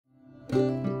Good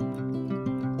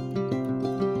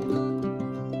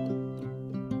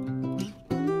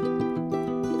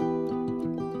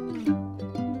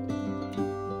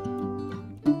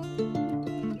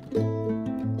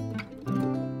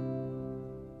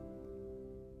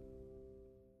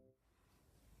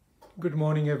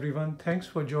morning everyone, thanks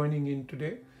for joining in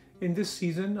today. In this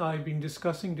season I've been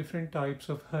discussing different types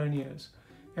of hernias,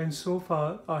 and so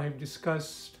far I have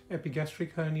discussed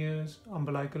epigastric hernias,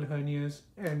 umbilical hernias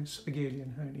and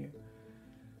Spigelian hernia.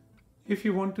 If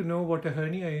you want to know what a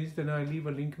hernia is, then I'll leave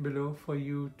a link below for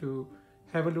you to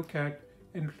have a look at,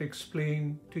 and it'll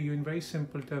explain to you in very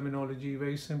simple terminology,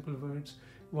 very simple words,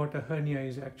 what a hernia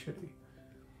is actually.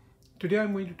 Today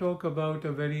I'm going to talk about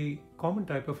a very common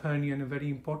type of hernia and a very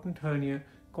important hernia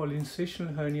called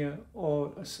incisional hernia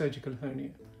or a surgical hernia.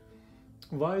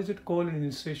 Why is it called an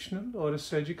incisional or a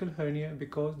surgical hernia?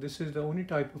 Because this is the only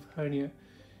type of hernia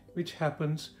which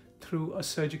happens through a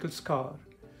surgical scar.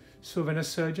 So when a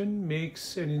surgeon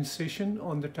makes an incision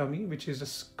on the tummy, which is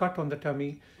a cut on the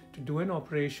tummy to do an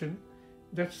operation,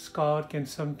 that scar can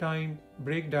sometime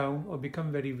break down or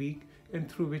become very weak, and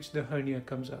through which the hernia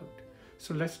comes out.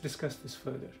 So let's discuss this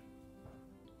further.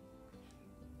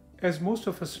 As most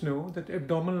of us know, that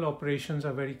abdominal operations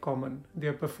are very common. They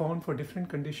are performed for different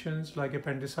conditions like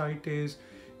appendicitis,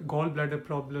 gallbladder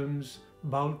problems,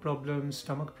 bowel problems,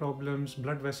 stomach problems,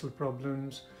 blood vessel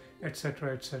problems,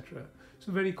 etc., etc.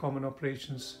 So very common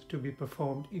operations to be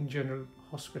performed in general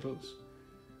hospitals.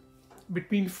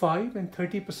 Between 5 and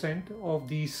 30% of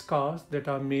these scars that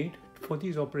are made for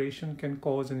these operations can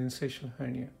cause an incisional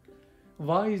hernia.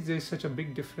 Why is there such a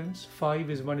big difference? 5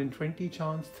 is 1 in 20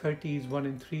 chance, 30 is 1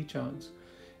 in 3 chance,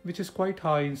 which is quite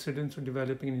high incidence of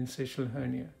developing an incisional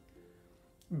hernia.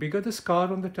 Bigger the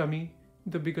scar on the tummy,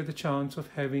 the bigger the chance of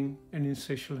having an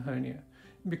incisional hernia,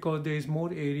 because there is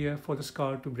more area for the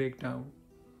scar to break down.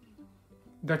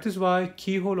 That is why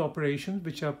keyhole operations,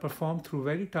 which are performed through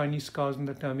very tiny scars on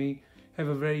the tummy, have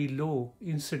a very low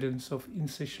incidence of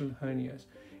incisional hernias.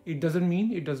 It doesn't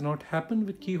mean it does not happen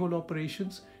with keyhole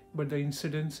operations, but the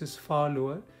incidence is far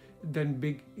lower than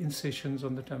big incisions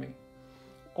on the tummy.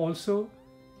 Also,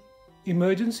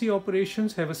 emergency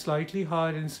operations have a slightly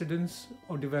higher incidence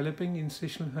of developing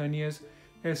incisional hernias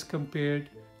as compared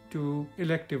to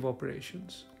elective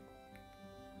operations.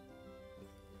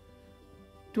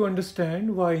 To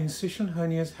understand why incisional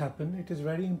hernias happen, it is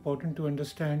very important to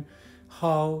understand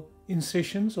how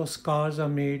incisions or scars are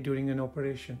made during an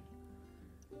operation.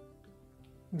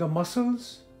 The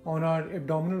muscles on our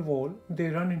abdominal wall, they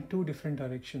run in two different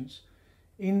directions.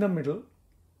 In the middle,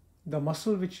 the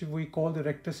muscle which we call the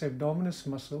rectus abdominis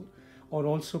muscle, or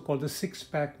also called the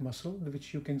six-pack muscle,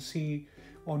 which you can see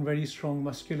on very strong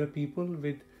muscular people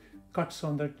with cuts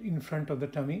on the in front of the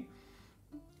tummy,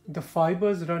 the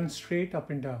fibers run straight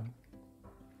up and down.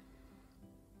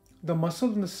 The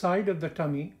muscle on the side of the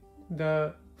tummy,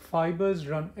 the fibers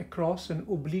run across and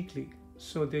obliquely,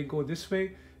 so they go this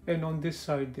way, and on this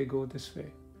side they go this way.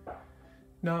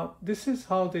 Now, this is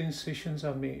how the incisions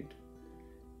are made.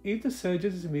 If the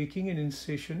surgeon is making an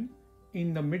incision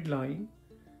in the midline,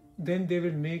 then they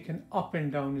will make an up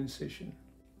and down incision.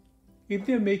 If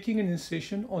they are making an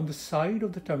incision on the side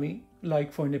of the tummy,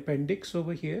 like for an appendix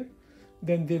over here,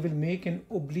 then they will make an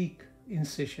oblique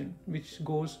incision, which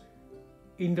goes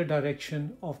in the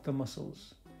direction of the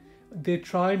muscles. They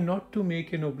try not to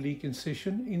make an oblique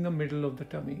incision in the middle of the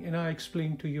tummy, and I'll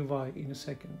explain to you why in a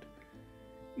second.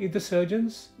 If the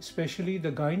surgeons, especially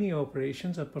the gynae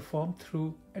operations, are performed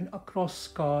through an across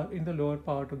scar in the lower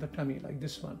part of the tummy, like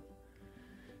this one.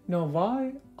 Now,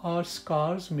 why are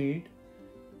scars made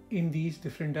in these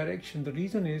different directions? The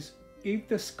reason is, if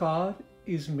the scar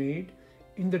is made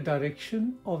in the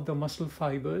direction of the muscle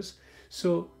fibers,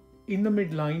 so in the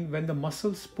midline, when the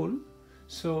muscles pull,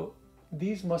 so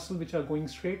these muscles which are going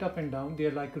straight up and down, they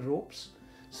are like ropes.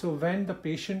 So when the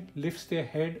patient lifts their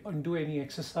head and do any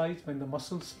exercise, when the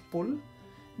muscles pull,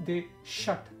 they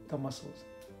shut the muscles.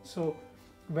 So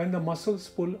when the muscles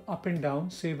pull up and down,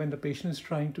 say when the patient is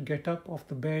trying to get up off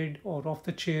the bed or off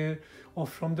the chair or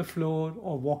from the floor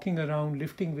or walking around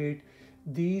lifting weight,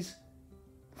 these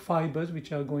fibers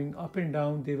which are going up and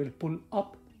down, they will pull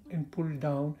up and pull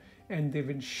down, and they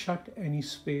will shut any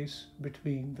space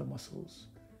between the muscles.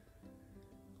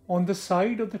 On the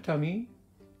side of the tummy,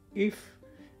 if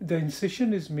the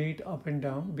incision is made up and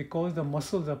down, because the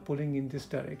muscles are pulling in this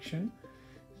direction,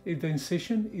 if the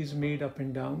incision is made up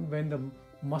and down, when the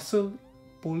muscle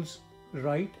pulls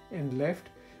right and left,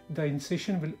 the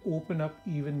incision will open up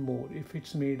even more if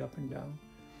it's made up and down.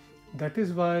 That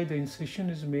is why the incision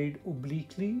is made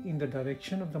obliquely in the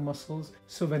direction of the muscles.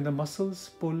 So when the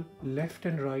muscles pull left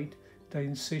and right, the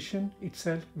incision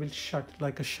itself will shut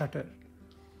like a shutter.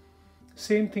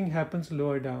 Same thing happens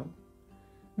lower down.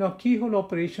 Now keyhole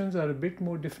operations are a bit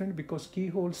more different because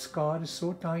keyhole scar is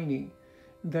so tiny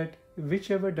that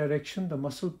whichever direction the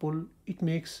muscle pull, it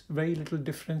makes very little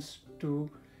difference to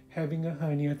having a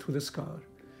hernia through the scar.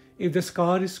 If the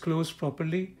scar is closed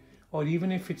properly, or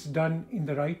even if it's done in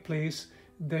the right place,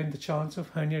 then the chance of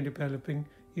hernia developing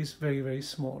is very, very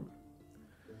small.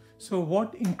 So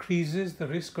what increases the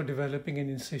risk of developing an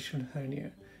incisional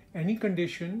hernia? Any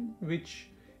condition which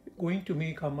is going to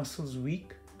make our muscles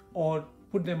weak or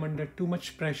put them under too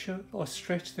much pressure or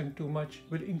stretch them too much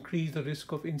will increase the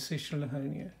risk of incisional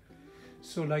hernia.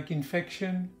 So like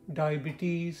infection,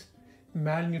 diabetes,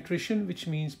 malnutrition, which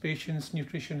means patient's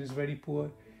nutrition is very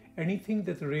poor, anything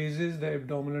that raises the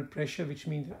abdominal pressure, which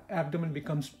means the abdomen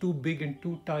becomes too big and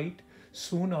too tight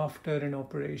soon after an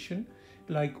operation,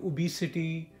 like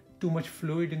obesity, too much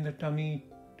fluid in the tummy,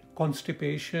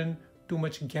 constipation, too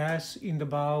much gas in the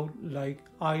bowel, like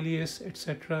ileus,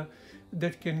 etc.,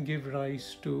 that can give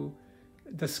rise to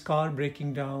the scar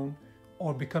breaking down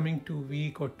or becoming too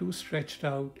weak or too stretched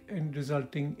out and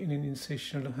resulting in an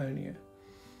incisional hernia.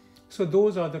 So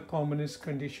those are the commonest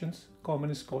conditions,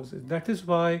 commonest causes. That is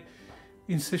why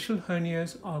incisional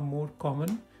hernias are more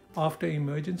common after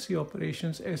emergency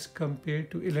operations as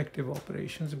compared to elective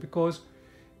operations, because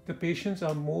the patients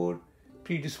are more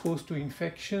predisposed to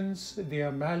infections, they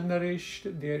are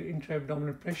malnourished, their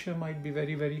intra-abdominal pressure might be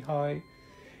very, very high.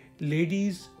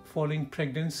 Ladies following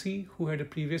pregnancy who had a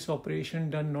previous operation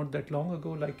done not that long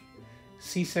ago, like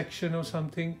C-section or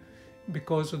something,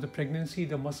 because of the pregnancy,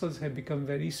 the muscles have become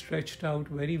very stretched out,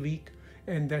 very weak,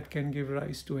 and that can give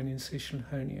rise to an incisional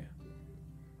hernia.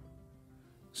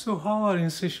 So how are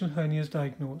incisional hernias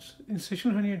diagnosed?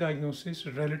 Incisional hernia diagnosis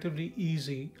is relatively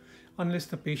easy unless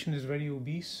the patient is very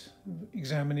obese.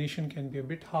 Examination can be a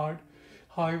bit hard.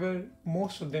 However,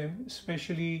 most of them,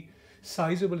 especially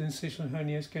sizable incisional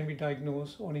hernias, can be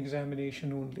diagnosed on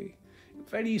examination only.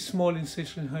 Very small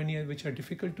incisional hernias which are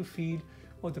difficult to feel,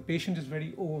 or the patient is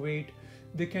very overweight,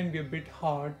 they can be a bit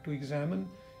hard to examine,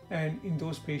 and in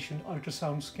those patients,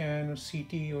 ultrasound scan or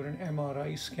CT or an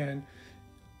MRI scan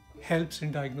helps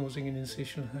in diagnosing an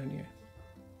incisional hernia.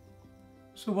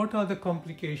 So what are the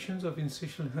complications of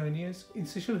incisional hernias?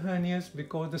 Incisional hernias,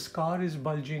 because the scar is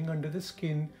bulging under the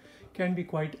skin, can be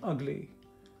quite ugly.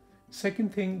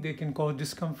 Second thing, they can cause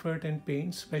discomfort and pain,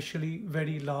 especially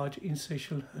very large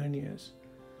incisional hernias.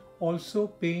 Also,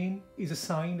 pain is a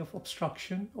sign of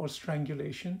obstruction or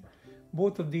strangulation.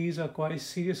 Both of these are quite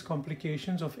serious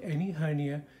complications of any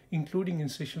hernia, including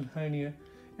incisional hernia,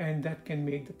 and that can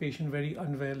make the patient very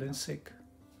unwell and sick.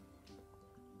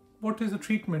 What is the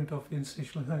treatment of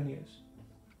incisional hernias?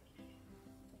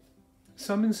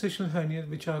 Some incisional hernias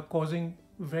which are causing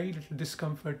very little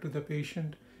discomfort to the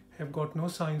patient have got no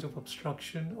signs of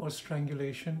obstruction or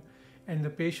strangulation, and the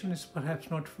patient is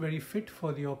perhaps not very fit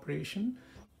for the operation.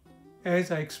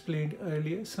 As I explained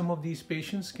earlier, some of these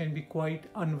patients can be quite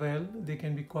unwell, they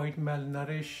can be quite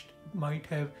malnourished, might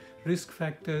have risk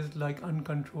factors like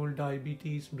uncontrolled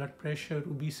diabetes, blood pressure,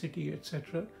 obesity,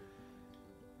 etc.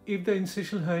 If the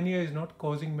incisional hernia is not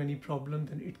causing many problems,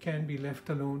 then it can be left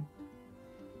alone.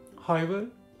 However,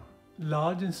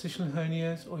 large incisional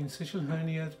hernias or incisional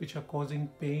hernias which are causing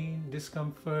pain,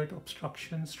 discomfort,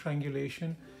 obstruction,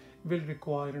 strangulation will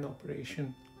require an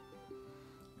operation.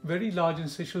 Very large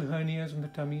incisional hernias in the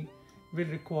tummy will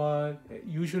require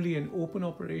usually an open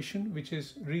operation, which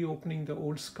is reopening the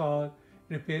old scar,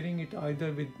 repairing it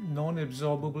either with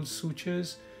non-absorbable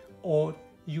sutures or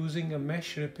using a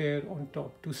mesh repair on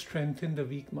top to strengthen the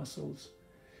weak muscles.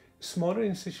 Smaller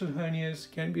incisional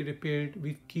hernias can be repaired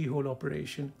with keyhole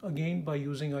operation, again by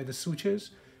using either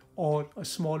sutures or a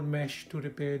small mesh to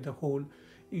repair the hole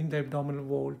in the abdominal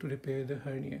wall to repair the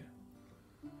hernia.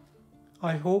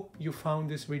 I hope you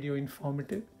found this video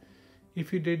informative.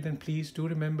 If you did, then please do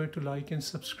remember to like and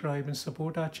subscribe and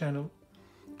support our channel.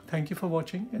 Thank you for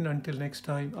watching, and until next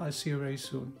time, I'll see you very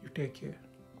soon. You take care.